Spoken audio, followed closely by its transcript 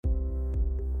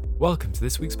Welcome to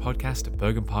this week's podcast at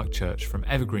Bergen Park Church from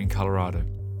Evergreen, Colorado.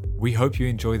 We hope you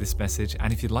enjoy this message,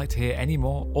 and if you'd like to hear any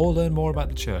more or learn more about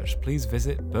the church, please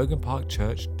visit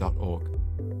bergenparkchurch.org.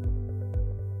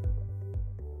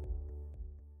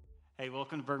 Hey,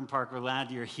 welcome to Bergen Park. We're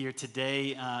glad you're here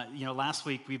today. Last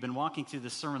week we've been walking through the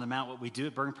Sermon on the Mount. What we do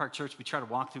at Bergen Park Church, we try to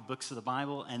walk through books of the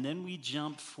Bible, and then we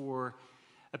jump for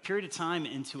a period of time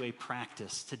into a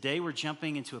practice. Today we're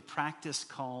jumping into a practice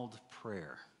called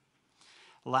prayer.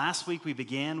 Last week we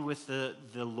began with the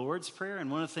Lord's Prayer, and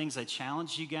one of the things I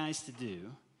challenged you guys to do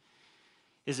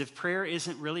is if prayer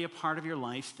isn't really a part of your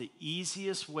life, the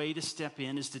easiest way to step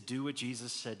in is to do what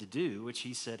Jesus said to do, which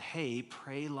he said, hey,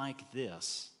 pray like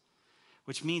this,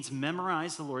 which means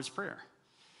memorize the Lord's Prayer.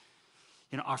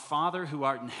 Our Father who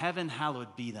art in heaven,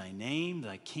 hallowed be thy name,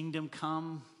 thy kingdom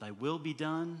come, thy will be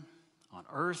done on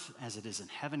earth as it is in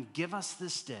heaven. Give us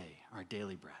this day our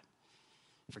daily bread.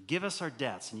 Forgive us our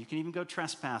debts, and you can even go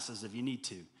trespasses if you need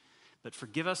to, but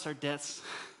forgive us our debts.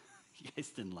 You guys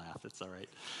didn't laugh, it's all right.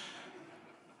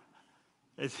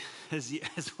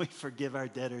 As we forgive our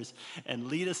debtors, and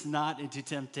lead us not into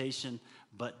temptation,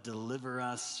 but deliver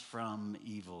us from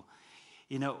evil.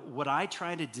 What I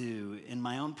try to do in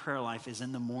my own prayer life is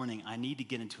in the morning, I need to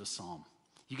get into a psalm.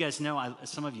 You guys know,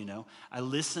 some of you know, I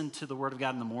listen to the Word of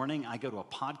God in the morning. I go to a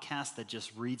podcast that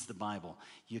just reads the Bible.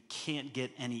 You can't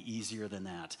get any easier than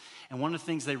that. And one of the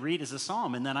things they read is a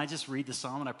psalm, and then I just read the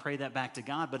psalm and I pray that back to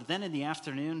God. But then in the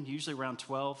afternoon, usually around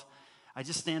 12, I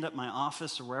just stand up in my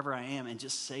office or wherever I am and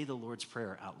just say the Lord's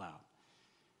Prayer out loud.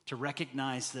 To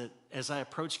recognize that as I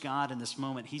approach God in this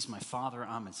moment, He's my Father,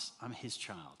 I'm His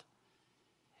child.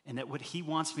 And that what He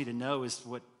wants me to know is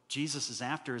what Jesus is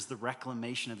after is the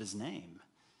reclamation of His name.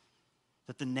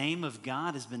 That the name of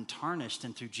God has been tarnished,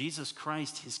 and through Jesus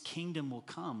Christ, His kingdom will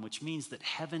come, which means that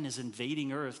heaven is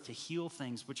invading earth to heal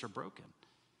things which are broken.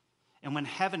 And when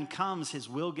heaven comes, His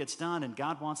will gets done, and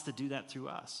God wants to do that through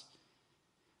us.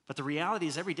 But the reality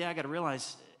is every day I got to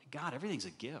realize, God, everything's a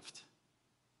gift.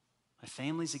 My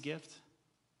family's a gift.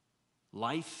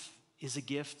 Life is a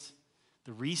gift.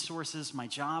 The resources, my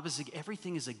job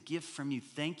everything is a gift from You.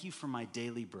 Thank You for my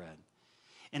daily bread.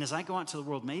 And as I go out to the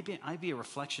world, maybe I be a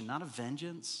reflection, not of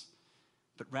vengeance,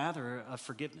 but rather of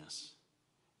forgiveness.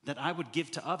 That I would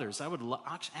give to others. I would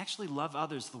actually love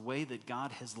others the way that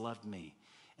God has loved me.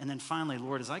 And then finally,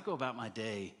 Lord, as I go about my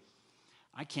day,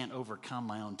 I can't overcome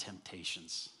my own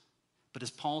temptations. But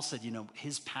as Paul said,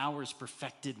 His power is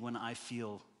perfected when I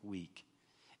feel weak.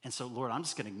 And so, Lord, I'm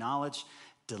just going to acknowledge,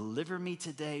 deliver me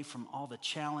today from all the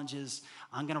challenges.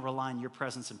 I'm going to rely on Your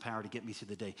presence and power to get me through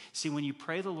the day. See, when you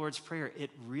pray the Lord's Prayer, it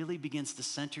really begins to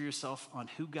center yourself on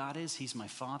who God is. He's my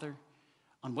Father.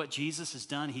 On what Jesus has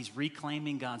done, He's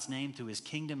reclaiming God's name through His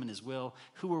kingdom and His will.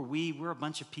 Who are we? We're a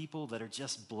bunch of people that are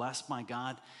just blessed by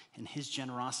God and His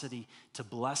generosity to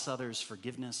bless others,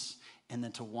 forgiveness, and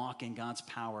then to walk in God's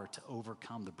power to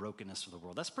overcome the brokenness of the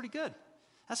world. That's pretty good.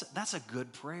 That's a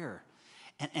good prayer.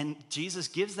 And Jesus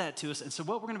gives that to us. And so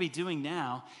what we're going to be doing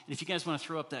now, and if you guys want to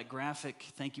throw up that graphic,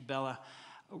 thank you, Bella.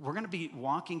 We're going to be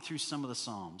walking through some of the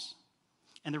Psalms.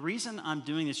 And the reason I'm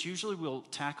doing this, usually we'll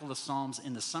tackle the Psalms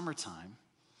in the summertime.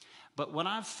 But what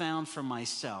I've found for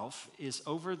myself is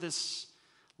over this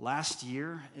last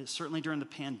year, certainly during the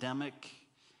pandemic,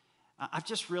 I've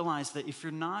just realized that if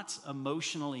you're not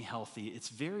emotionally healthy, it's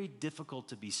very difficult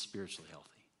to be spiritually healthy.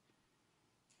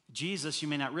 Jesus, you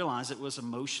may not realize it, was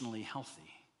emotionally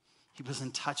healthy. He was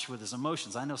in touch with his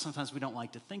emotions. I know sometimes we don't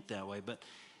like to think that way, but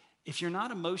if you're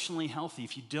not emotionally healthy,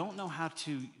 if you don't know how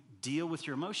to deal with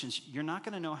your emotions, you're not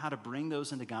going to know how to bring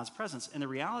those into God's presence. And the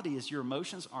reality is your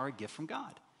emotions are a gift from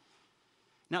God.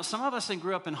 Now, some of us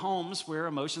grew up in homes where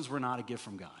emotions were not a gift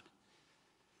from God.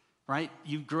 Right?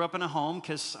 You grew up in a home,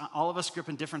 because all of us grew up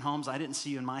in different homes. I didn't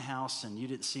see you in my house, and you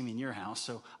didn't see me in your house.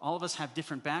 So all of us have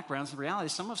different backgrounds. The reality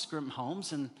is some of us grew up in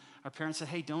homes, and our parents said,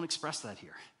 hey, don't express that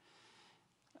here.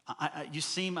 You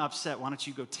seem upset. Why don't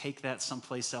you go take that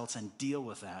someplace else and deal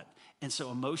with that? And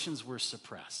so emotions were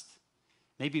suppressed.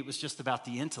 Maybe it was just about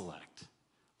the intellect.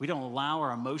 We don't allow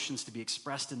our emotions to be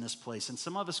expressed in this place. And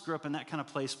some of us grew up in that kind of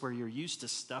place where you're used to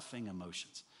stuffing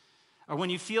emotions. Or when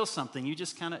you feel something, you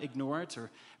just kind of ignore it,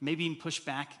 or maybe even push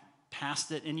back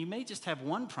past it, and you may just have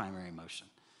one primary emotion.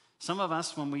 Some of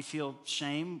us, when we feel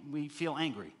shame, we feel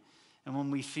angry. And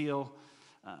when we feel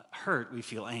hurt, we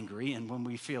feel angry. And when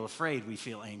we feel afraid, we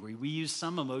feel angry. We use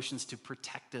some emotions to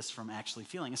protect us from actually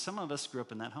feeling. And some of us grew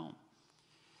up in that home.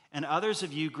 And others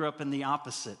of you grew up in the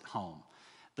opposite home.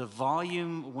 The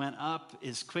volume went up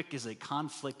as quick as a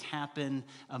conflict happened.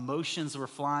 Emotions were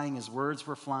flying as words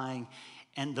were flying.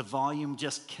 And the volume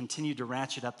just continued to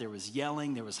ratchet up. There was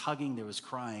yelling, there was hugging, there was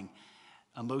crying.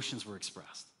 Emotions were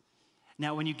expressed.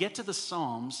 Now, when you get to the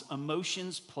Psalms,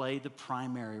 emotions play the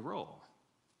primary role,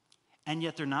 and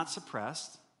yet they're not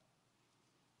suppressed.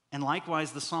 And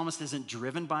likewise, the psalmist isn't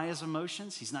driven by his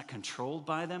emotions. He's not controlled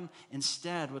by them.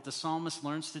 Instead, what the psalmist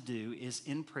learns to do is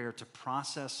in prayer to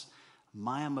process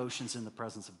my emotions in the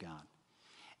presence of God.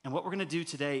 And what we're going to do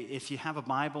today, if you have a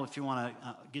Bible, if you want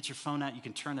to get your phone out, you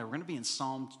can turn there. We're going to be in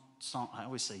Psalm, I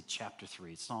always say chapter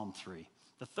 3, Psalm 3,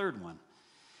 the third one.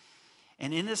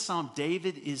 And in this psalm,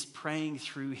 David is praying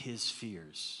through his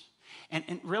fears.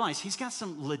 And realize he's got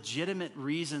some legitimate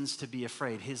reasons to be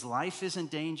afraid. His life is in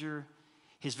danger.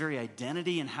 His very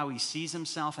identity and how he sees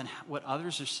himself and what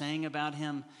others are saying about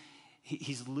him,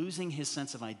 he's losing his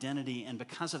sense of identity. And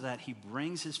because of that, he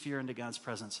brings his fear into God's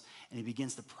presence and he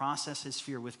begins to process his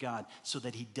fear with God so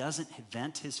that he doesn't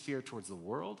vent his fear towards the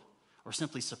world or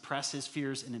simply suppress his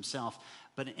fears in himself,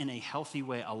 but in a healthy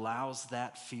way allows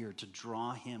that fear to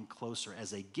draw him closer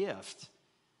as a gift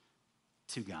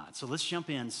to God. So let's jump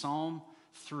in. Psalm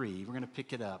 3, we're going to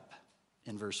pick it up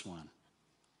in verse 1.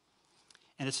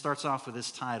 And it starts off with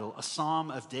this title, A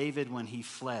Psalm of David when he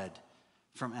fled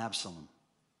from Absalom.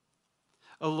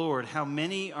 O Lord, how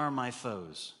many are my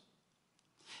foes?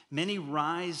 Many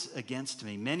rise against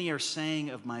me. Many are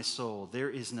saying of my soul, there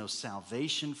is no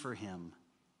salvation for him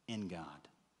in God.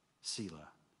 Selah.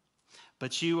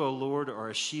 But you, O Lord, are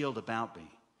a shield about me,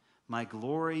 my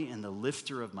glory and the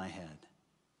lifter of my head.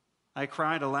 I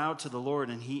cried aloud to the Lord,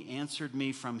 and he answered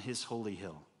me from his holy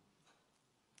hill.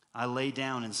 I lay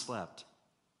down and slept.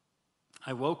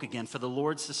 I woke again, for the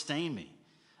Lord sustained me.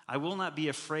 I will not be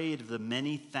afraid of the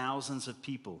many thousands of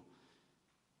people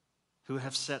who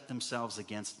have set themselves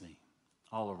against me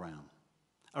all around.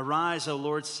 Arise, O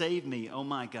Lord, save me, O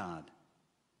my God.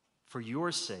 For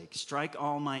your sake, strike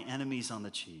all my enemies on the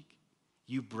cheek.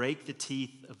 You break the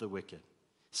teeth of the wicked.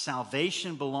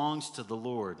 Salvation belongs to the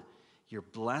Lord. Your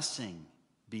blessing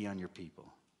be on your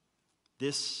people.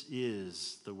 This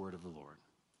is the word of the Lord.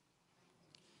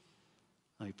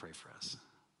 Let me pray for us.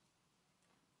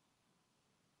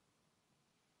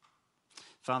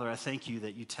 Father, I thank you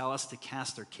that you tell us to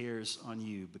cast our cares on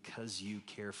you because you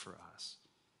care for us.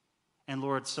 And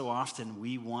Lord, so often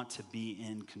we want to be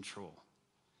in control.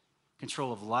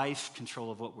 Control of life,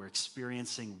 control of what we're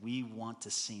experiencing. We want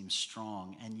to seem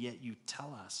strong, and yet you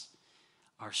tell us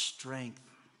our strength,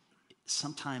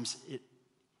 sometimes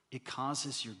it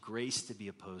causes your grace to be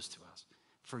opposed to us.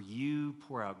 For you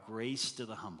pour out grace to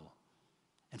the humble.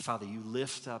 And Father, you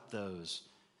lift up those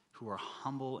who are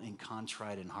humble and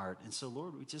contrite in heart. And so,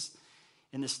 Lord, we just,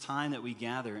 in this time that we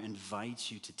gather, invite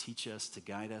you to teach us, to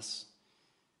guide us.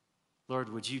 Lord,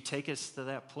 would you take us to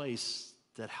that place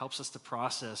that helps us to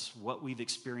process what we've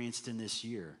experienced in this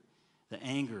year, the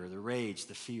anger, the rage,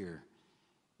 the fear,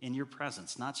 in your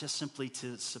presence, not just simply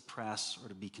to suppress or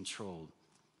to be controlled,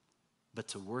 but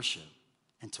to worship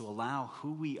and to allow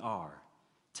who we are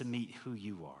to meet who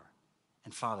you are.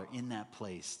 And Father, in that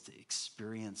place, to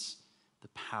experience the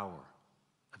power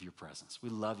of your presence. We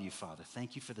love you, Father.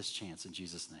 Thank you for this chance in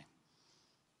Jesus' name.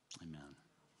 Amen.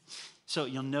 So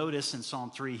you'll notice in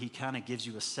Psalm 3, he kind of gives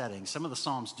you a setting. Some of the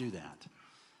Psalms do that.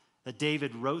 That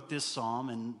David wrote this psalm,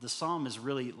 and the psalm is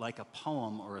really like a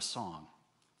poem or a song.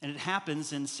 And it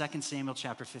happens in 2 Samuel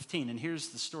chapter 15. And here's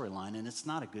the storyline, and it's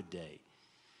not a good day.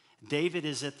 David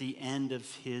is at the end of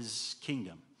his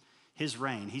kingdom, his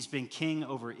reign. He's been king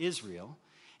over Israel,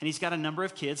 and he's got a number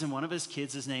of kids, and one of his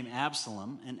kids is named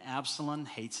Absalom, and Absalom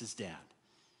hates his dad.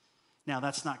 Now,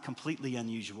 that's not completely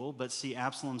unusual, but see,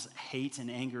 Absalom's hate and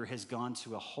anger has gone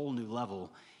to a whole new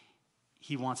level.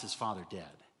 He wants his father dead.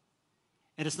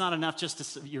 And it's not enough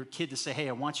just for your kid to say, hey,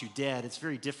 I want you dead. It's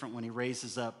very different when he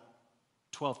raises up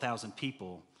 12,000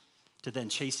 people to then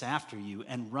chase after you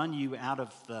and run you out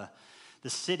of the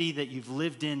city that you've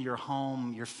lived in, your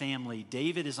home, your family.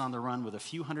 David is on the run with a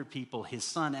few hundred people. His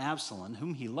son Absalom,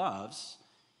 whom he loves,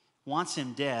 wants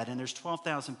him dead, and there's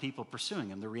 12,000 people pursuing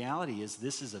him. The reality is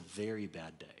this is a very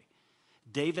bad day.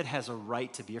 David has a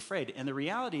right to be afraid, and the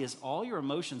reality is all your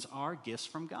emotions are gifts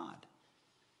from God.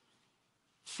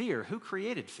 Fear, who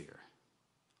created fear?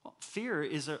 Well, fear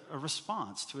is a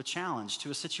response to a challenge, to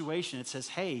a situation. It says,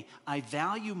 hey, I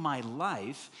value my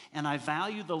life and I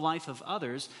value the life of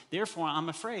others. Therefore, I'm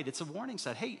afraid. It's a warning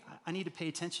sign. Hey, I need to pay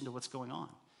attention to what's going on.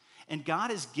 And God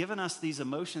has given us these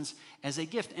emotions as a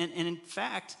gift. And in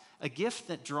fact, a gift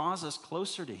that draws us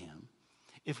closer to him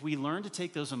if we learn to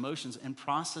take those emotions and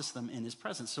process them in his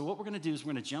presence. So what we're going to do is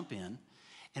we're going to jump in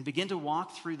and begin to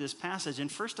walk through this passage. And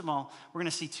first of all, we're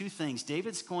going to see two things.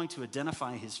 David's going to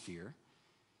identify his fear.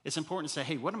 It's important to say,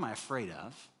 hey, what am I afraid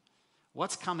of?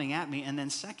 What's coming at me? And then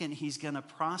second, he's going to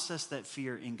process that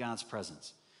fear in God's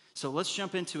presence. So let's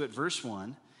jump into it. Verse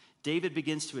 1, David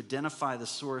begins to identify the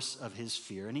source of his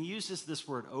fear. And he uses this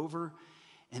word over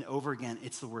and over again.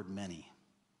 It's the word many.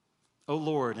 O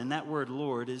Lord, and that word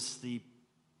Lord is the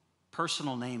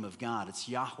personal name of God. It's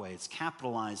Yahweh. It's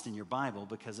capitalized in your Bible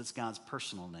because it's God's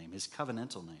personal name, his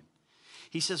covenantal name.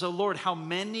 He says, O Lord, how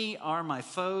many are my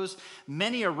foes?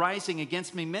 Many are rising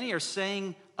against me. Many are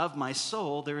saying of my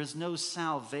soul, there is no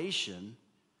salvation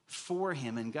for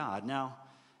him in God. Now,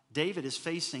 David is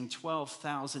facing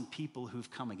 12,000 people who've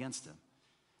come against him.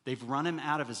 They've run him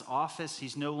out of his office.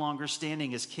 He's no longer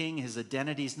standing as king. His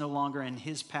identity is no longer in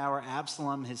his power.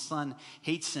 Absalom, his son,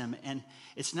 hates him. And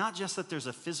it's not just that there's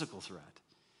a physical threat.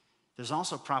 There's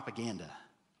also propaganda.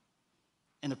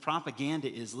 And the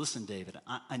propaganda is, listen, David,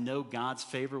 I know God's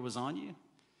favor was on you.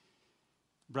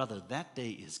 Brother, that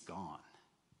day is gone.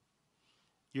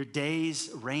 Your days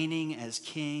reigning as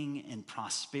king in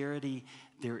prosperity,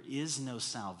 there is no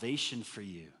salvation for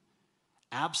you.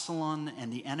 Absalom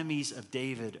and the enemies of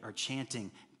David are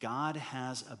chanting, God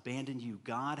has abandoned you,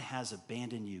 God has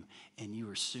abandoned you, and you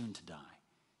are soon to die.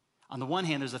 On the one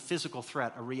hand, there's a physical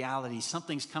threat, a reality,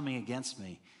 something's coming against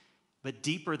me. But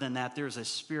deeper than that, there's a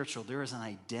spiritual, there is an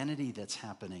identity that's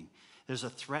happening. There's a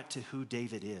threat to who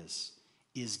David is.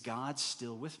 Is God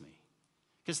still with me?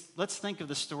 Because let's think of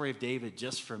the story of David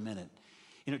just for a minute.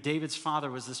 You know, David's father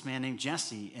was this man named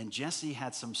Jesse, and Jesse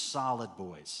had some solid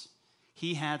boys.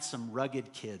 He had some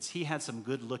rugged kids. He had some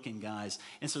good-looking guys.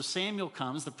 And so Samuel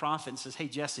comes, the prophet, and says, hey,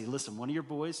 Jesse, listen, one of your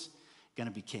boys going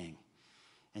to be king.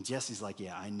 And Jesse's like,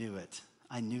 yeah, I knew it.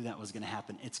 I knew that was going to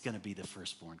happen. It's going to be the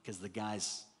firstborn because the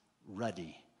guy's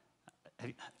ruddy.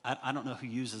 I don't know who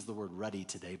uses the word ruddy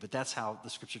today, but that's how the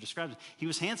scripture describes it. He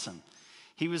was handsome.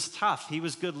 He was tough. He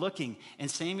was good looking. And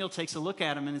Samuel takes a look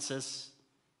at him and it says,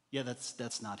 yeah,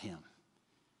 that's not him.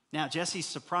 Now, Jesse's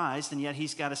surprised, and yet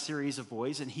he's got a series of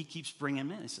boys, and he keeps bringing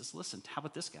them in. He says, listen, how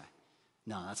about this guy?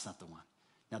 No, that's not the one.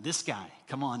 Now, this guy,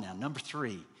 come on now, number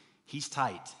 3, he's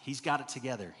tight. He's got it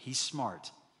together. He's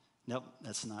smart. Nope,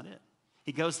 that's not it.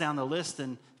 He goes down the list,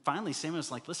 and finally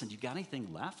Samuel's like, listen, you got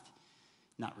anything left?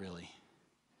 Not really.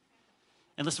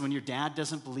 And listen, when your dad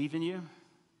doesn't believe in you,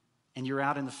 and you're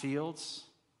out in the fields,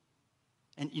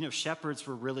 and, you know, shepherds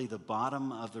were really the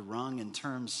bottom of the rung in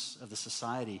terms of the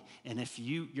society. And if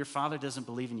your father doesn't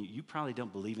believe in you, you probably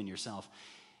don't believe in yourself.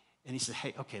 And he said,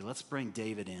 hey, okay, let's bring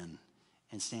David in.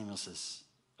 And Samuel says,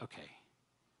 okay,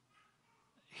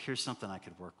 here's something I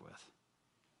could work with.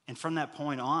 And from that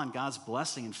point on, God's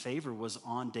blessing and favor was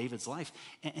on David's life.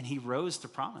 And he rose to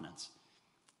prominence.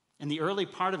 In the early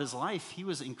part of his life, he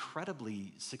was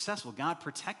incredibly successful. God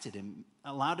protected him,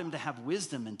 allowed him to have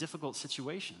wisdom in difficult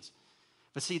situations.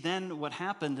 But see, then what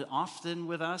happened often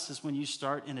with us is when you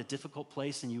start in a difficult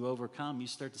place and you overcome, you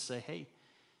start to say, hey,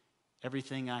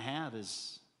 everything I have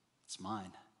it's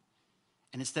mine.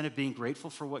 And instead of being grateful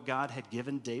for what God had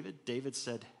given David, David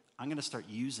said, I'm going to start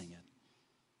using it.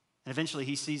 And eventually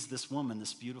he sees this woman,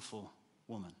 this beautiful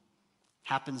woman,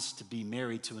 happens to be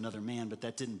married to another man, but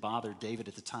that didn't bother David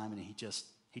at the time, and he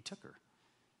took her.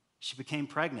 She became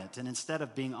pregnant, and instead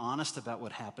of being honest about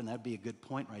what happened, that'd be a good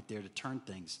point right there to turn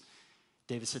things.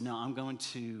 David said, no, I'm going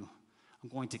to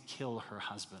kill her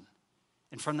husband.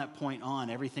 And from that point on,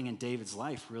 everything in David's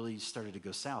life really started to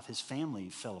go south. His family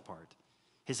fell apart.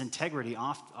 His integrity,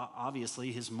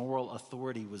 obviously, his moral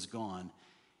authority was gone,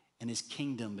 and his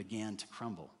kingdom began to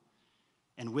crumble.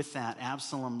 And with that,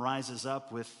 Absalom rises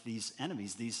up with these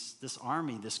enemies, this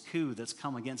army, this coup that's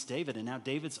come against David, and now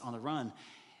David's on the run.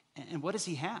 And what does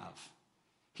he have?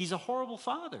 He's a horrible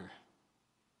father.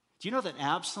 Do you know that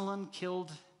Absalom killed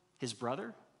his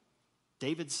brother?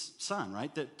 David's son,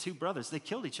 right? The 2 brothers, they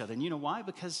killed each other. And you know why?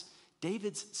 Because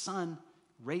David's son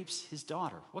rapes his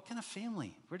daughter. What kind of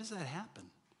family? Where does that happen?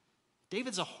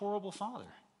 David's a horrible father.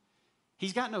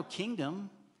 He's got no kingdom.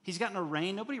 He's got no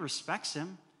reign. Nobody respects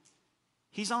him.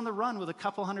 He's on the run with a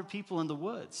couple hundred people in the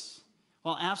woods.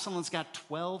 While Absalom's got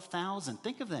 12,000.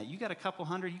 Think of that. You got a couple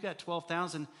hundred, you got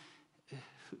 12,000.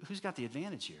 Who's got the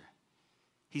advantage here?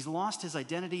 He's lost his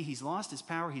identity. He's lost his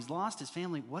power. He's lost his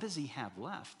family. What does he have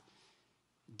left?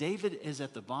 David is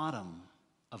at the bottom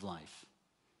of life.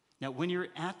 Now, when you're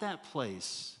at that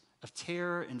place of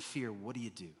terror and fear, what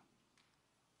do?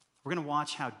 We're going to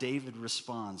watch how David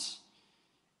responds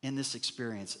in this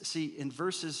experience. See, in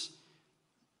verses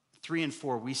 3 and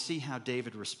 4, we see how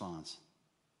David responds.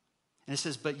 And it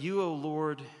says, but you, O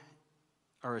Lord,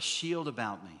 are a shield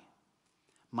about me.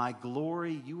 My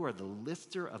glory, you are the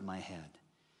lifter of my head.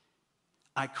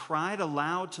 I cried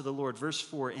aloud to the Lord, verse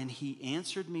 4, and he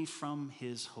answered me from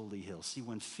his holy hill. See,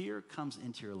 when fear comes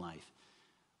into your life,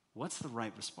 what's the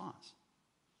right response?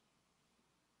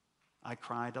 I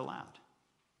cried aloud.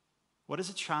 What does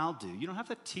a child do? You don't have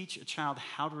to teach a child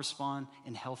how to respond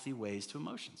in healthy ways to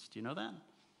emotions. Do you know that?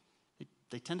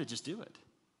 They tend to just do it.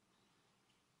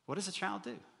 What does a child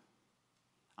do?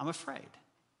 I'm afraid.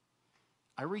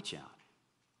 I reach out.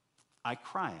 I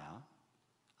cry out.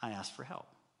 I ask for help.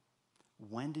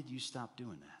 When did you stop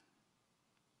doing that?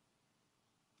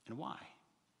 And why?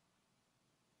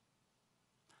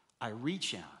 I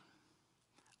reach out.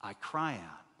 I cry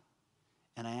out.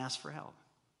 And I ask for help.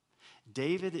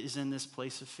 David is in this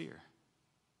place of fear.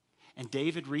 And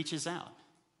David reaches out.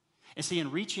 And see,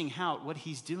 in reaching out, what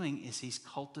he's doing is he's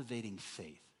cultivating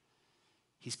faith.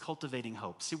 He's cultivating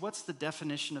hope. See, what's the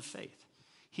definition of faith?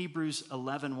 Hebrews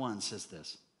 11:1 says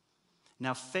this.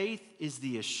 Now, faith is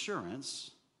the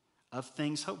assurance of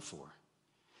things hoped for,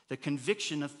 the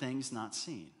conviction of things not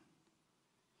seen.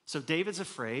 So David's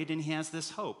afraid, and he has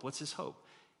this hope. What's his hope?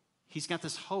 He's got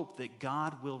this hope that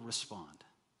God will respond.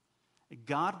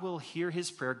 God will hear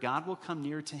his prayer. God will come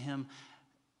near to him.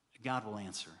 God will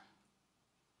answer.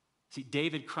 See,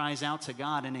 David cries out to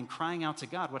God, and in crying out to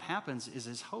God, what happens is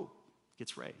his hope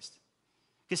gets raised.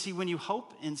 Because see, when you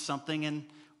hope in something and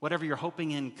whatever you're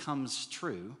hoping in comes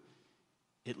true,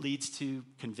 it leads to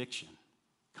conviction,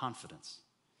 confidence.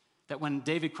 That when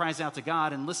David cries out to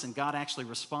God, and listen, God actually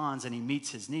responds and he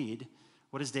meets his need,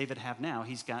 what does David have now?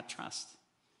 He's got trust.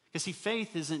 Because see,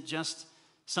 faith isn't just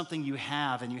something you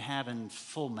have and you have in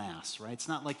full mass, right? It's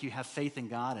not like you have faith in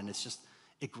God and it's just,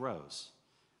 it grows.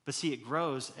 But see, it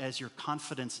grows as your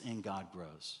confidence in God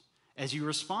grows. As you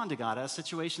respond to God, as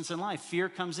situations in life, fear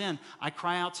comes in, I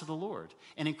cry out to the Lord.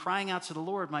 And in crying out to the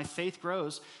Lord, my faith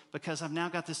grows because I've now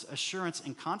got this assurance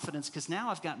and confidence because now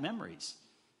I've got memories.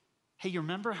 Hey, you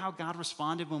remember how God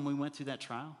responded when we went through that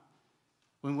trial?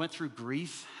 When we went through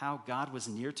grief, how God was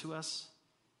near to us?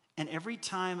 And every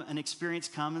time an experience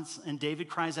comes and David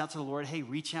cries out to the Lord, hey,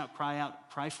 reach out,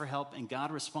 cry for help, and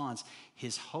God responds,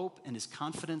 his hope and his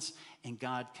confidence in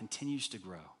God continues to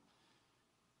grow.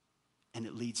 And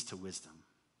it leads to wisdom.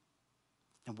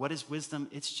 And what is wisdom?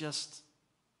 It's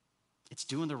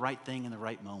doing the right thing in the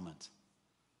right moment.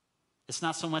 It's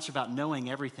not so much about knowing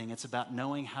everything, it's about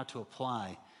knowing how to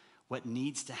apply what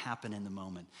needs to happen in the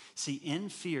moment. See, in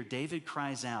fear, David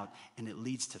cries out, and it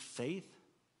leads to faith,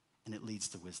 and it leads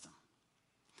to wisdom.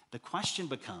 The question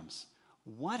becomes,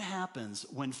 what happens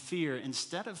when fear,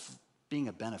 instead of being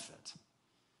a benefit,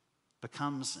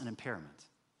 becomes an impairment?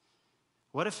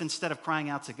 What if instead of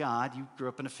crying out to God, you grew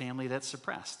up in a family that's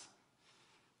suppressed?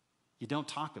 You don't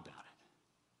talk about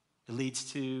it. It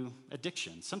leads to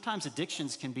addiction. Sometimes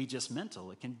addictions can be just mental.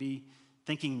 It can be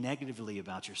thinking negatively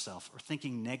about yourself or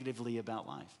thinking negatively about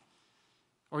life.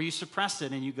 Or you suppress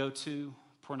it and you go to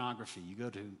pornography, you go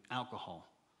to alcohol.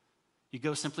 You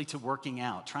go simply to working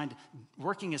out,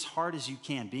 working as hard as you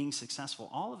can, being successful,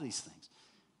 all of these things.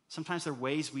 Sometimes they're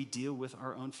ways we deal with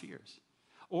our own fears.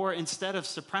 Or instead of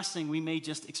suppressing, we may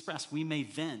just express, we may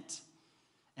vent.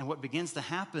 And what begins to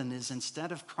happen is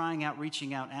instead of crying out,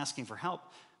 reaching out, asking for help,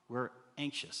 we're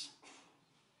anxious.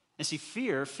 And see,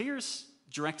 fear's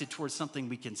directed towards something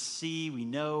we can see, we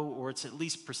know, or it's at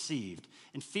least perceived.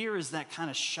 And fear is that kind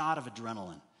of shot of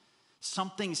adrenaline.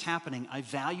 Something's happening. I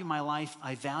value my life.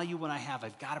 I value what I have.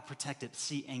 I've got to protect it.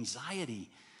 See, anxiety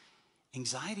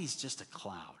is just a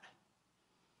cloud.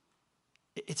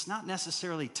 It's not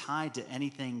necessarily tied to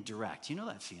anything direct. You know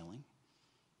that feeling?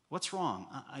 What's wrong?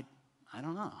 I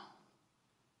don't know.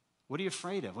 What are you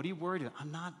afraid of? What are you worried about?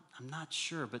 I'm not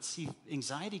sure. But see,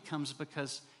 anxiety comes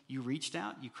because you reached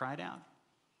out, you cried out,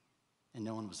 and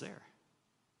no one was there.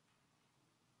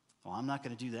 Well, I'm not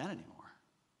going to do that anymore.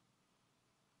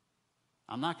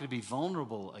 I'm not going to be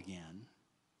vulnerable again,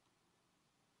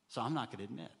 so I'm not going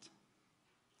to admit.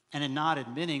 And in not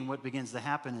admitting, what begins to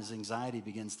happen is anxiety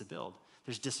begins to build.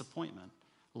 There's disappointment,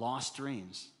 lost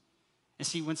dreams. And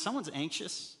see, when someone's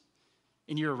anxious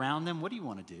and you're around them, what do you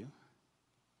want to do?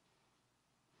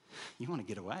 You want to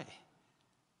get away.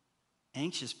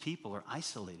 Anxious people are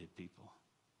isolated people.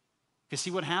 Because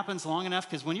see what happens long enough,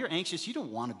 because when you're anxious, you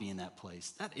don't want to be in that place.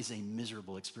 That is a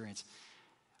miserable experience.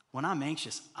 When I'm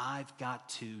anxious, I've got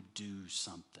to do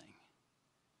something.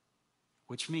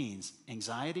 Which means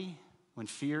anxiety, when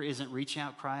fear isn't reach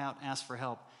out, cry out, ask for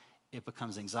help, it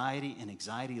becomes anxiety, and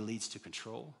anxiety leads to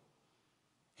control.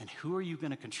 And who are you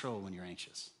going to control when you're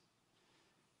anxious?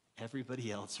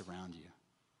 Everybody else around you.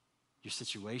 Your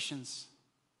situations,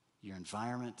 your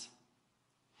environment.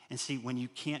 And see, when you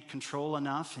can't control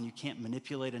enough and you can't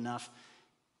manipulate enough,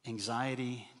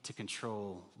 anxiety to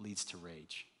control leads to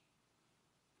rage.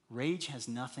 Rage has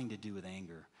nothing to do with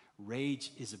anger.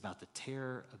 Rage is about the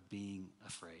terror of being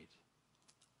afraid.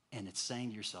 And it's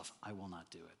saying to yourself, I will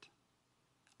not do it.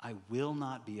 I will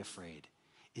not be afraid.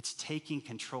 It's taking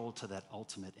control to that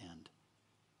ultimate end.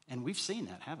 And we've seen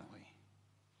that, haven't we?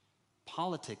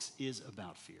 Politics is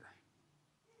about fear.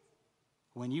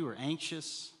 When you are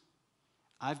anxious,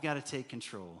 I've got to take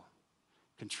control.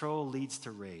 Control leads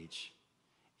to rage,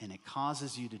 and it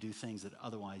causes you to do things that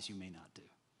otherwise you may not do.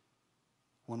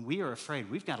 When we are afraid,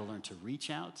 we've got to learn to reach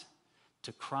out,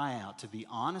 to cry out, to be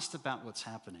honest about what's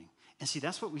happening. And see,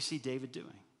 that's what we see David doing.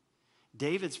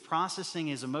 David's processing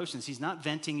his emotions. He's not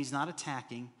venting. He's not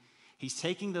attacking. He's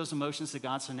taking those emotions to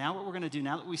God. So now what we're going to do,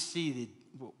 now that we see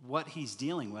what he's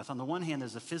dealing with, on the one hand,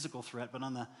 there's a physical threat, but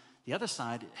on the other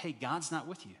side, hey, God's not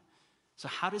with you. So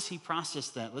how does he process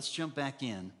that? Let's jump back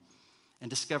in and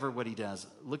discover what he does.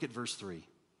 Look at verse 3.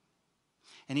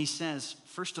 And he says,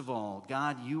 first of all,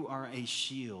 God, you are a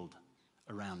shield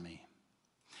around me.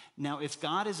 Now, if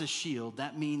God is a shield,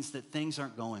 that means that things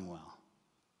aren't going well.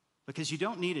 Because you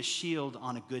don't need a shield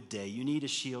on a good day. You need a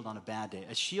shield on a bad day.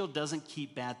 A shield doesn't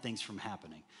keep bad things from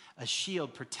happening. A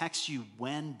shield protects you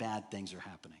when bad things are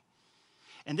happening.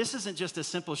 And this isn't just a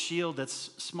simple shield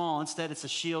that's small. Instead, it's a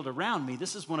shield around me.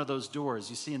 This is one of those doors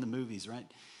you see in the movies, right?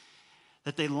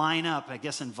 That they line up, I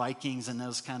guess in Vikings and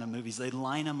those kind of movies, they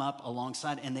line them up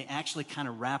alongside and they actually kind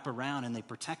of wrap around and they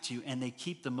protect you and they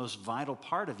keep the most vital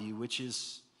part of you, which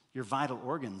is your vital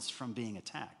organs, from being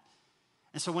attacked.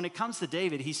 And so when it comes to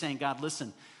David, he's saying, God,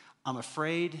 listen, I'm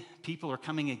afraid people are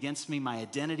coming against me. My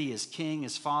identity as king,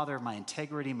 as father, my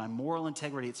integrity, my moral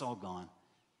integrity, it's all gone.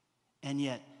 And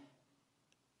yet,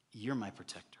 you're my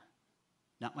protector.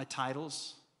 Not my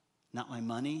titles, not my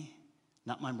money,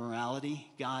 not my morality.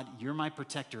 God, you're my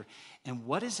protector. And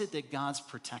what is it that God's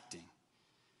protecting?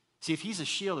 See, if he's a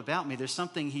shield about me, there's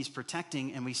something he's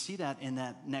protecting, and we see that in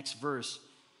that next verse,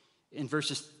 in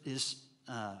verses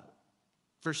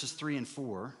 3 and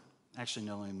 4. Actually,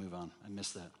 no, let me move on. I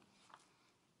missed that.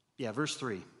 Yeah, verse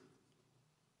 3.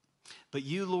 But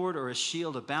you, Lord, are a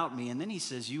shield about me. And then he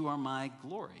says, you are my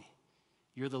glory.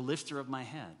 You're the lifter of my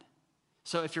head.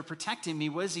 So if you're protecting me,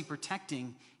 what is he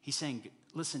protecting? He's saying,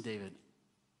 listen, David,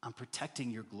 I'm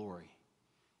protecting your glory.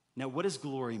 Now, what does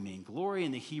glory mean? Glory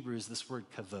in the Hebrew is this word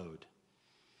kavod.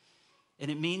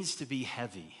 And it means to be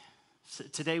heavy. So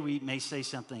today we may say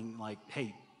something like,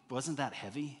 hey, wasn't that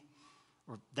heavy?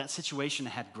 Or that situation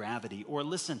had gravity. Or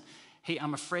listen, hey,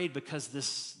 I'm afraid because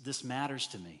this matters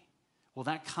to me. Well,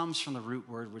 that comes from the root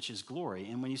word, which is glory.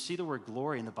 And when you see the word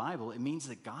glory in the Bible, it means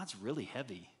that God's really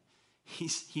heavy.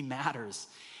 He matters.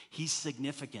 He's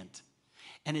significant.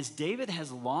 And as David has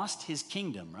lost his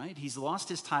kingdom, right? He's lost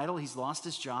his title. He's lost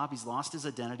his job. He's lost his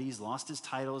identity. He's lost his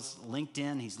titles.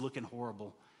 LinkedIn, he's looking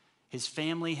horrible. His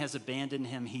family has abandoned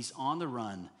him. He's on the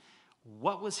run.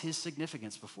 What was his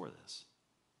significance before this?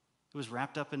 It was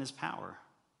wrapped up in his power.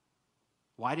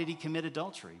 Why did he commit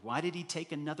adultery? Why did he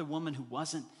take another woman who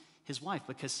wasn't his wife?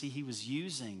 Because, see, he was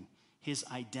using his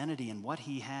identity and what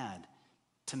he had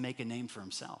to make a name for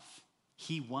himself.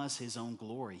 He was his own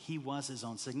glory. He was his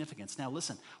own significance. Now,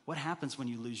 listen, what happens when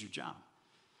you lose your job?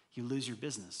 You lose your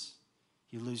business.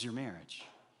 You lose your marriage.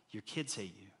 Your kids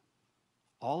hate you.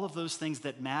 All of those things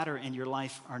that matter in your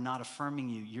life are not affirming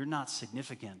you. You're not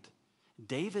significant.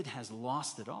 David has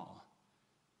lost it all.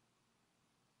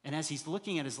 And as he's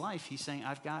looking at his life, he's saying,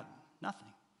 I've got nothing.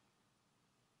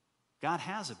 God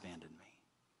has abandoned me.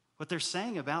 What they're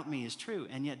saying about me is true.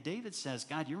 And yet David says,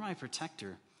 God, you're my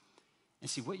protector. And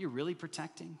see, what you're really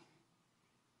protecting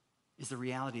is the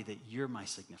reality that you're my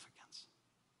significance.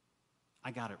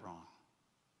 I got it wrong.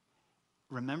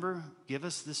 Remember, give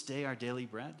us this day our daily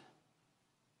bread.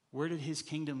 Where did his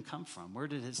kingdom come from? Where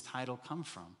did his title come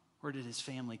from? Where did his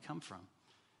family come from?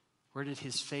 Where did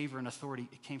his favor and authority?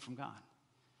 It came from God.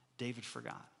 David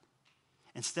forgot.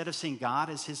 Instead of seeing God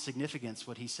as his significance,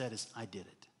 what he said is, I did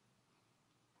it.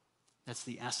 That's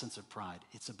the essence of pride.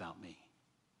 It's about me.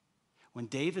 When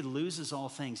David loses all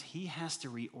things, he has to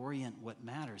reorient what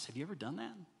matters. Have you ever done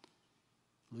that?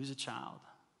 Lose a child,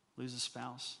 lose a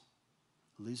spouse,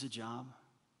 lose a job.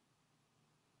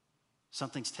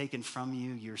 Something's taken from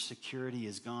you, your security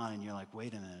is gone, and you're like,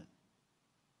 wait a minute,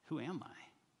 who am I?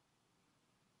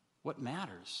 What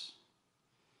matters?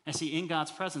 And see, in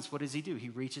God's presence, what does he do? He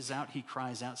reaches out, he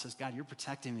cries out, says, God, you're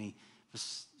protecting me.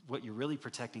 What you're really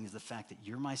protecting is the fact that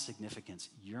you're my significance,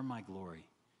 you're my glory.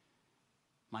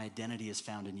 My identity is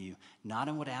found in you, not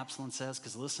in what Absalom says,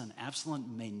 because listen,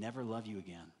 Absalom may never love you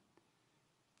again.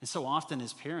 And so often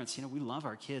as parents, we love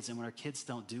our kids, and when our kids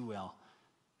don't do well,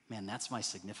 man, that's my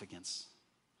significance.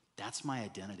 That's my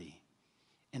identity.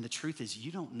 And the truth is,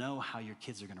 you don't know how your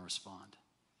kids are going to respond.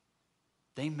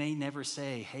 They may never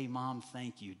say, hey, Mom,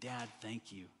 thank you. Dad,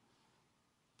 thank you.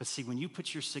 But see, when you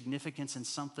put your significance in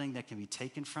something that can be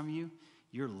taken from you,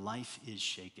 your life is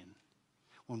shaken.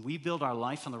 When we build our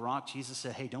life on the rock, Jesus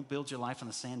said, hey, don't build your life on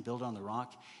the sand, build it on the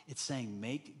rock. It's saying,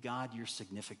 make God your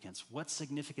significance. What's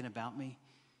significant about me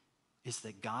is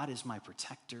that God is my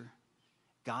protector.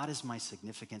 God is my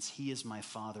significance. He is my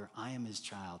father. I am his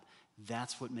child.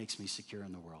 That's what makes me secure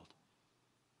in the world.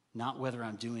 Not whether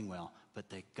I'm doing well, but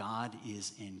that God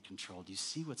is in control. Do you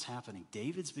see what's happening?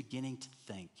 David's beginning to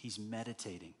think. He's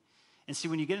meditating. And see,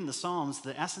 when you get into Psalms,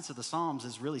 the essence of the Psalms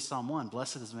is really Psalm 1.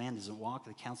 Blessed is the man who doesn't walk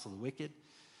in the counsel of the wicked.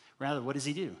 Rather, what does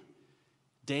he do?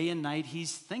 Day and night,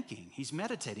 he's thinking. He's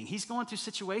meditating. He's going through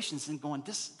situations and going,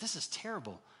 this is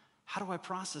terrible. How do I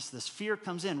process this? Fear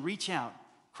comes in. Reach out.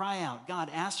 Cry out. God,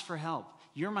 ask for help.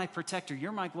 You're my protector.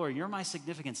 You're my glory. You're my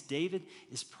significance. David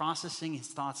is processing his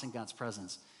thoughts in God's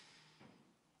presence.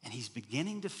 And he's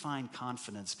beginning to find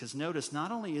confidence. Because notice,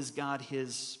 not only is God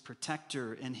his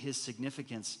protector and his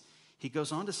significance, he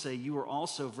goes on to say, you are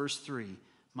also, verse 3,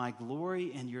 my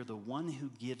glory, and you're the one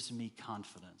who gives me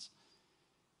confidence.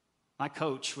 My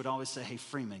coach would always say, hey,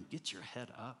 Freeman, get your head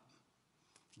up.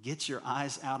 Get your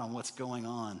eyes out on what's going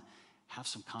on. Have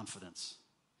some confidence.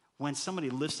 When somebody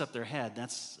lifts up their head,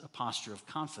 that's a posture of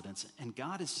confidence. And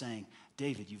God is saying,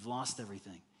 David, you've lost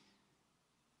everything.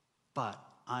 But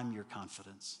I'm your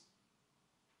confidence.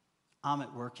 I'm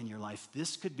at work in your life.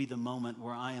 This could be the moment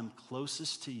where I am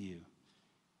closest to you.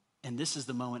 And this is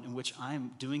the moment in which I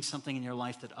am doing something in your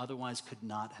life that otherwise could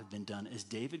not have been done. As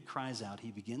David cries out,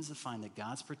 he begins to find that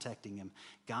God's protecting him.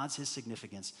 God's his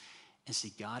significance. And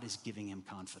see, God is giving him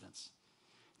confidence.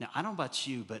 Now, I don't know about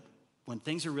you, but when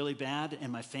things are really bad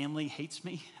and my family hates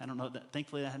me, I don't know,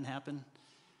 thankfully that hadn't happened,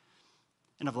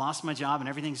 and I've lost my job and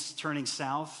everything's turning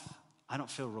south, I don't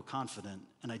feel real confident.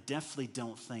 And I definitely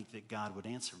don't think that God would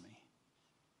answer me.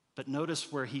 But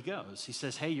notice where he goes. He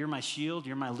says, hey, you're my shield,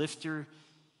 you're my lifter.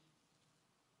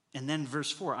 And then verse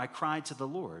 4, I cried to the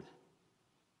Lord.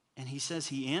 And he says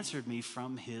he answered me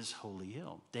from his holy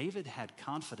hill. David had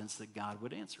confidence that God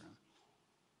would answer him.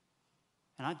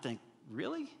 And I'd think,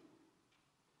 really?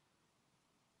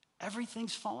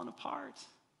 Everything's fallen apart.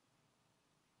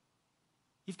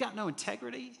 You've got no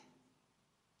integrity.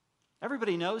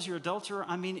 Everybody knows you're an adulterer.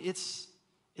 I mean, it's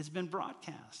been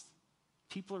broadcast.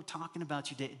 People are talking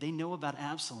about you. They know about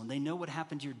Absalom. They know what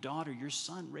happened to your daughter. Your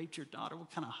son raped your daughter.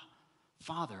 What kind of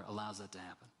father allows that to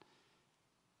happen?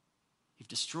 You've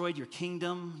destroyed your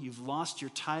kingdom. You've lost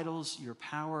your titles, your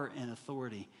power, and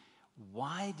authority.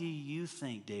 Why do you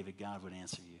think, David, God would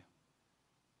answer you?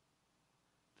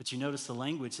 But you notice the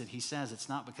language that he says. It's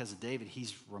not because of David.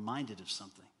 He's reminded of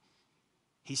something.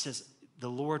 He says, the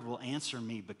Lord will answer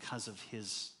me because of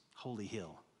his holy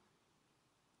hill.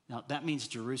 Now, that means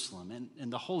Jerusalem.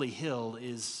 And the holy hill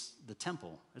is the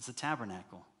temple. It's the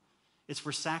tabernacle. It's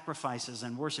where sacrifices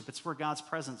and worship, it's where God's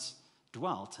presence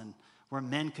dwelt and where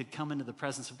men could come into the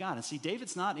presence of God. And see,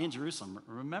 David's not in Jerusalem.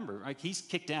 Remember, right? He's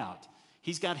kicked out.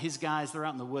 He's got his guys. They're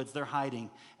out in the woods. They're hiding.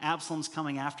 Absalom's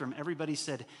coming after him. Everybody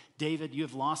said, David, you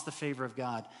have lost the favor of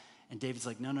God. And David's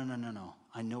like, no.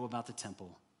 I know about the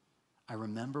temple. I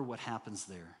remember what happens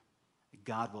there.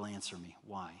 God will answer me.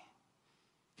 Why?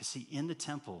 Because see, in the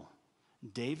temple,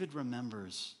 David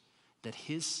remembers that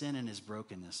his sin and his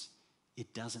brokenness,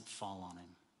 it doesn't fall on him.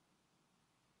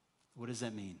 What does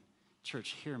that mean?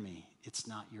 Church, hear me. It's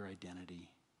not your identity.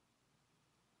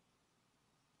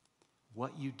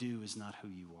 What you do is not who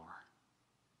you are.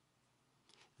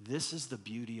 This is the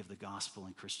beauty of the gospel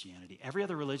in Christianity. Every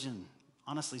other religion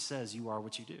honestly says you are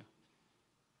what you do.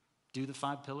 Do the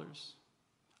 5 pillars,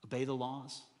 obey the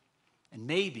laws, and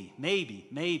maybe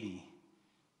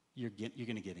you're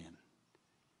going to get in.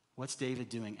 What's David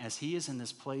doing? As he is in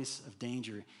this place of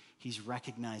danger, he's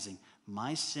recognizing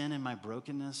my sin and my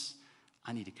brokenness,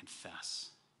 I need to confess.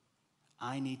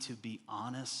 I need to be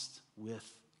honest with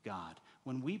God.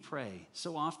 When we pray,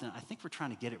 so often, I think we're trying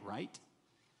to get it right.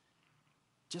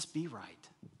 Just be right.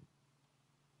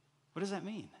 What does that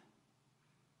mean?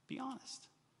 Be honest.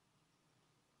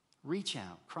 Reach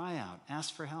out, cry out,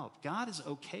 ask for help. God is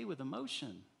okay with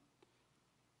emotion.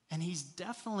 And he's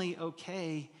definitely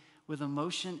okay with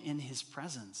emotion in his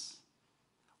presence.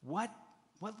 What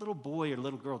little boy or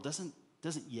little girl doesn't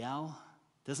yell,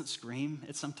 doesn't scream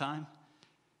at some time?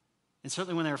 And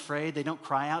certainly when they're afraid, they don't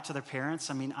cry out to their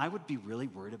parents. I mean, I would be really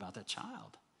worried about that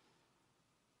child.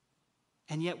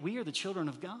 And yet we are the children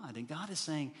of God. And God is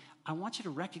saying, I want you to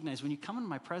recognize when you come into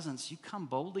my presence, you come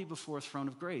boldly before a throne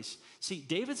of grace. See,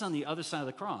 David's on the other side of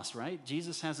the cross, right?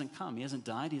 Jesus hasn't come. He hasn't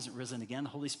died. He hasn't risen again. The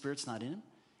Holy Spirit's not in him.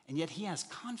 And yet he has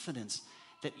confidence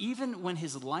that even when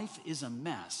his life is a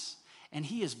mess and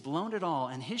he has blown it all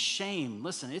and his shame,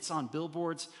 listen, it's on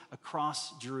billboards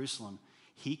across Jerusalem,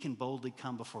 he can boldly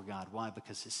come before God. Why?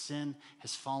 Because his sin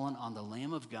has fallen on the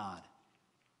Lamb of God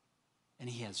and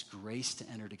he has grace to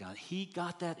enter to God. He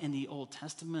got that in the Old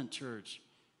Testament, church.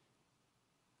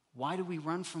 Why do we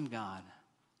run from God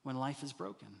when life is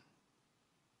broken?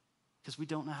 Because we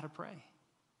don't know how to pray.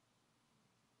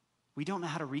 We don't know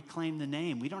how to reclaim the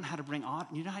name. We don't know how to bring honor.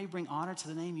 You know how you bring honor to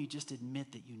the name? You just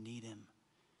admit that you need him.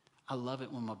 I love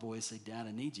it when my boys say, Dad,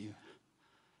 I need you.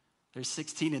 They're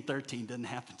 16 and 13. Doesn't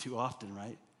happen too often,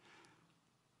 right?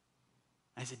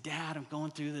 I said, Dad, I'm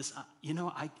going through this.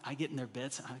 I get in their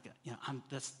beds.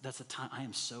 That's a time I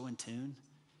am so in tune.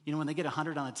 When they get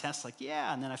 100 on a test, like,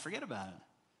 yeah, and then I forget about it.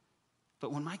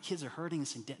 But when my kids are hurting and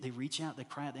saying, they reach out, they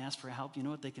cry out, they ask for help, you know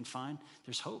what they can find?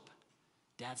 There's hope.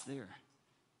 Dad's there.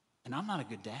 And I'm not a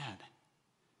good dad.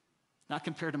 Not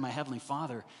compared to my Heavenly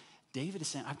Father. David is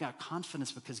saying, I've got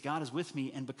confidence because God is with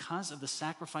me, and because of the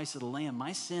sacrifice of the Lamb,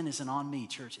 my sin isn't on me,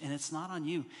 church, and it's not on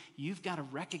you. You've got to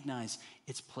recognize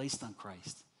it's placed on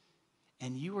Christ.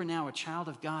 And you are now a child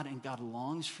of God, and God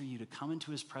longs for you to come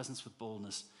into his presence with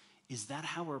boldness. Is that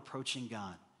how we're approaching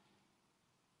God?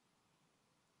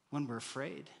 When we're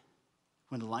afraid,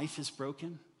 when life is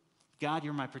broken, God,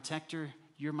 you're my protector,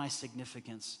 you're my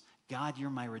significance. God, you're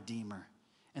my redeemer.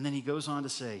 And then he goes on to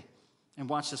say, and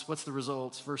watch this, what's the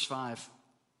results? Verse 5.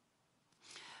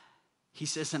 He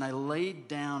says, and I laid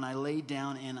down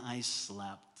and I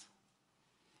slept.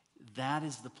 That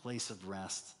is the place of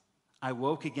rest. I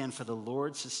woke again, for the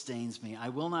Lord sustains me. I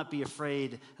will not be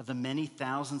afraid of the many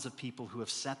thousands of people who have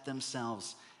set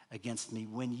themselves against me.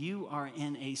 When you are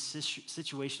in a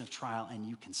situation of trial and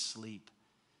you can sleep,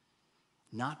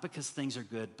 not because things are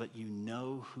good, but you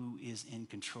know who is in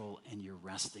control and you're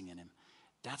resting in him.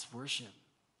 That's worship.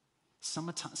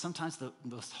 Sometimes the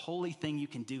most holy thing you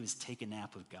can do is take a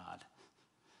nap with God.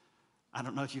 I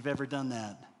don't know if you've ever done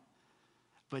that,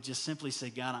 but just simply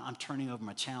say, God, I'm turning over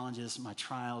my challenges, my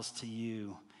trials to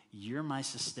you. You're my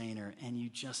sustainer, and you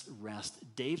just rest.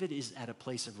 David is at a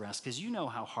place of rest because you know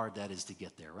how hard that is to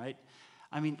get there, right?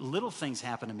 I mean, little things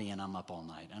happen to me and I'm up all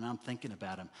night and I'm thinking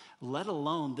about him, let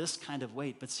alone this kind of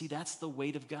weight. But see, that's the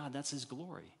weight of God. That's his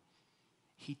glory.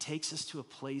 He takes us to a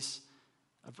place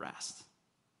of rest.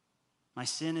 My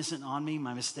sin isn't on me.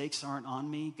 My mistakes aren't on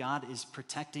me. God is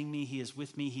protecting me. He is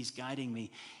with me. He's guiding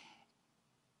me.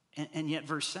 And yet,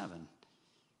 verse 7,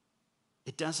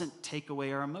 it doesn't take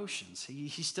away our emotions.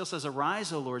 He still says,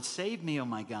 arise, O Lord, save me, O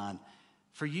my God.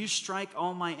 For you strike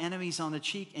all my enemies on the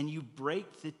cheek, and you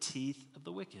break the teeth of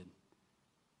the wicked.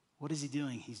 What is he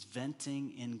doing? He's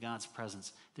venting in God's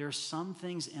presence. There are some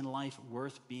things in life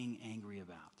worth being angry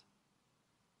about.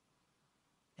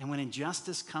 And when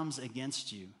injustice comes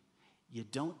against you, you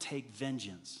don't take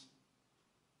vengeance.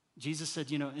 Jesus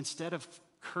said, instead of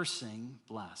cursing,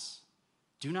 bless.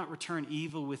 Do not return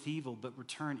evil with evil, but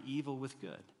return evil with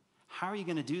good. How are you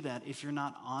going to do that if you're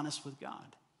not honest with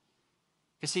God?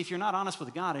 Because see, if you're not honest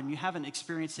with God and you haven't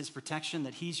experienced his protection,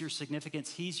 that he's your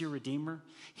significance, he's your redeemer,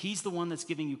 he's the one that's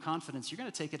giving you confidence, you're going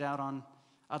to take it out on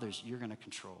others. You're going to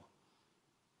control.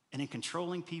 And in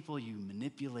controlling people, you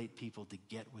manipulate people to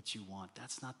get what you want.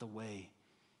 That's not the way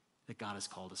that God has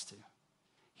called us to.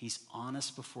 He's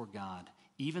honest before God.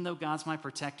 Even though God's my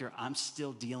protector, I'm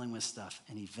still dealing with stuff.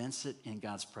 And he vents it in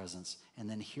God's presence. And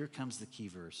then here comes the key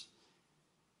verse.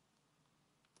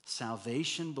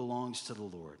 Salvation belongs to the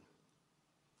Lord.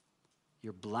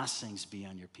 Your blessings be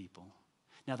on your people.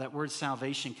 Now that word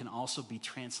salvation can also be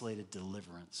translated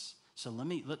deliverance. So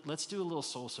let's do a little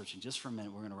soul searching just for a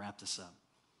minute. We're going to wrap this up.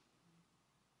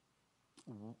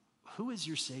 Who is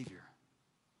your Savior?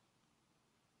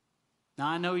 Now,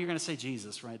 I know you're going to say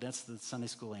Jesus, right? That's the Sunday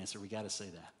school answer. We got to say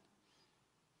that.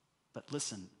 But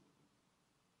listen,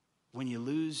 when you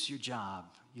lose your job,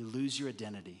 you lose your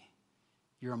identity,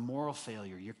 you're a moral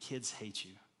failure, your kids hate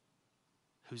you,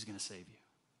 who's going to save you?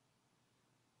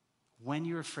 When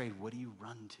you're afraid, what do you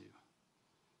run to?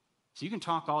 So you can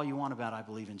talk all you want about, I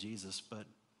believe in Jesus, but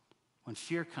when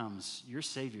fear comes, your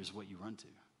Savior is what you run to.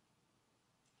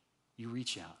 You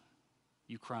reach out.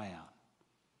 You cry out.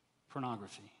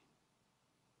 Pornography.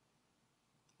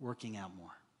 Working out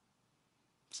more.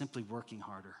 Simply working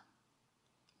harder.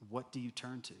 What do you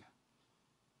turn to?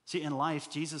 See, in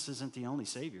life, Jesus isn't the only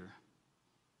Savior.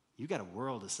 You got a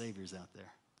world of Saviors out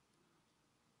there.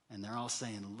 And they're all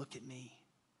saying, look at me.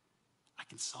 I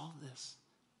can solve this.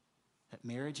 That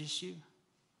marriage issue?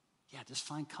 Yeah, just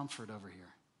find comfort over here.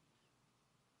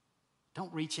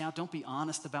 Don't reach out. Don't be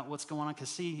honest about what's going on. Because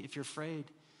see, if you're afraid,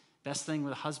 best thing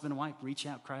with a husband and wife, reach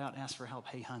out, cry out, ask for help.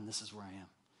 Hey, hon, this is where I am.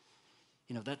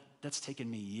 That's taken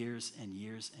me years and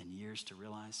years and years to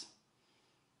realize.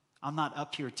 I'm not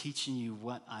up here teaching you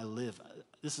what I live.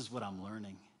 This is what I'm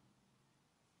learning.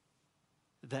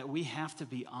 That we have to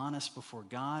be honest before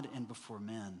God and before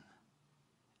men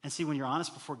And see, when you're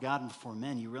honest before God and before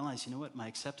men, you realize, you know what? My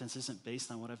acceptance isn't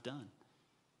based on what I've done.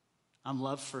 I'm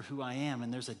loved for who I am,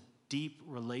 and there's a deep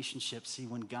relationship. See,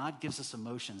 when God gives us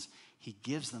emotions, he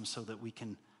gives them so that we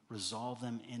can resolve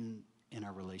them in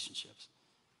our relationships.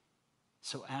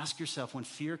 So ask yourself, when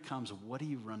fear comes, what are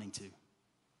you running to?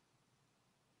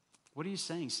 What are you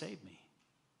saying? Save me.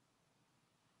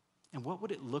 And what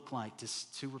would it look like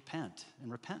to repent?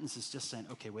 And repentance is just saying,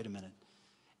 okay, wait a minute.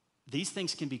 These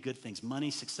things can be good things.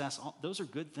 Money, success, those are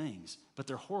good things, but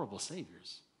they're horrible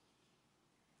saviors.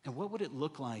 And what would it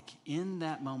look like in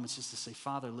that moment just to say,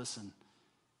 Father, listen,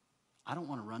 I don't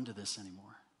want to run to this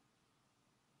anymore.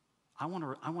 I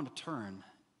want to turn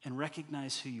and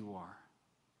recognize who you are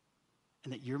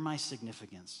and that you're my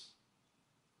significance.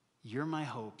 You're my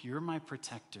hope. You're my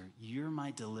protector. You're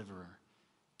my deliverer.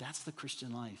 That's the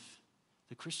Christian life.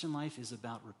 The Christian life is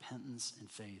about repentance and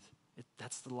faith.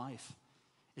 That's the life.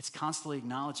 It's constantly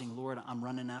acknowledging, Lord, I'm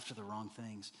running after the wrong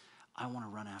things. I want to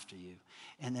run after you.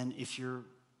 And then if you're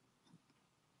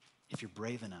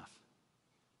brave enough,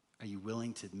 are you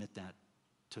willing to admit that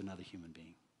to another human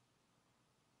being?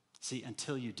 See,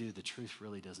 until you do, the truth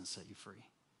really doesn't set you free.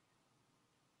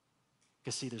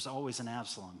 Because see, there's always an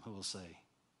Absalom who will say,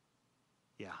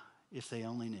 yeah, if they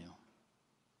only knew,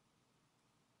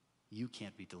 you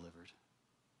can't be delivered.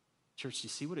 Church, do you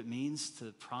see what it means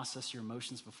to process your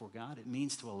emotions before God? It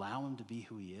means to allow him to be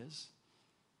who he is,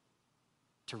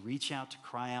 to reach out, to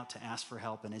cry out, to ask for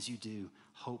help. And as you do,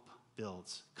 hope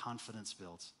builds, confidence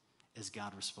builds as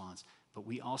God responds. But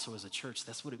we also, as a church,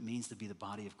 that's what it means to be the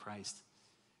body of Christ,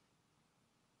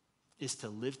 is to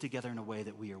live together in a way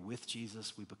that we are with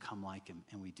Jesus, we become like him,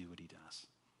 and we do what he does.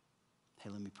 Hey,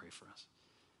 let me pray for us.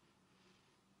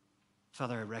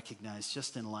 Father, I recognize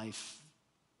just in life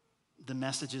the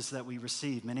messages that we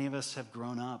receive. Many of us have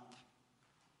grown up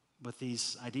with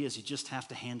these ideas. You just have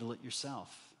to handle it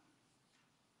yourself.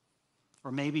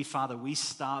 Or maybe, Father, we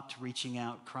stopped reaching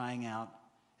out, crying out,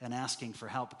 and asking for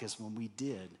help because when we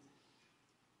did,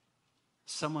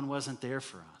 someone wasn't there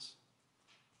for us.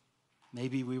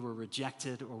 Maybe we were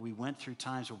rejected, or we went through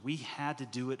times where we had to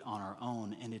do it on our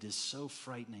own, and it is so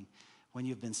frightening when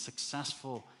you've been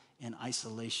successful in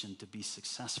isolation to be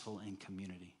successful in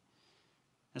community.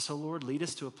 And so, Lord, lead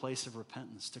us to a place of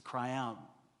repentance, to cry out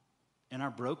in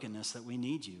our brokenness that we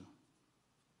need you.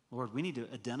 Lord, we need to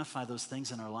identify those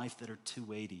things in our life that are too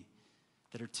weighty,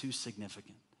 that are too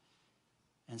significant,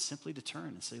 and simply to turn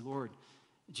and say, Lord,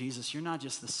 Jesus, you're not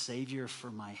just the Savior for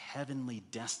my heavenly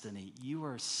destiny. You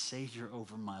are a Savior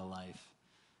over my life,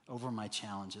 over my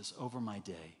challenges, over my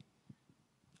day.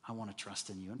 I want to trust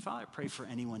in you. And Father, I pray for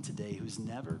anyone today who's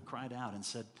never cried out and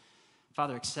said,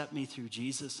 Father, accept me through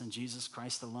Jesus and Jesus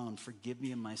Christ alone. Forgive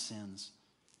me of my sins.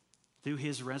 Through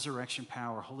his resurrection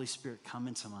power, Holy Spirit, come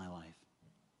into my life.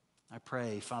 I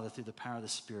pray, Father, through the power of the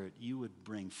Spirit, you would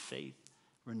bring faith,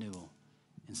 renewal,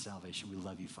 and salvation. We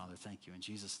love you, Father. Thank you. In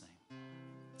Jesus' name.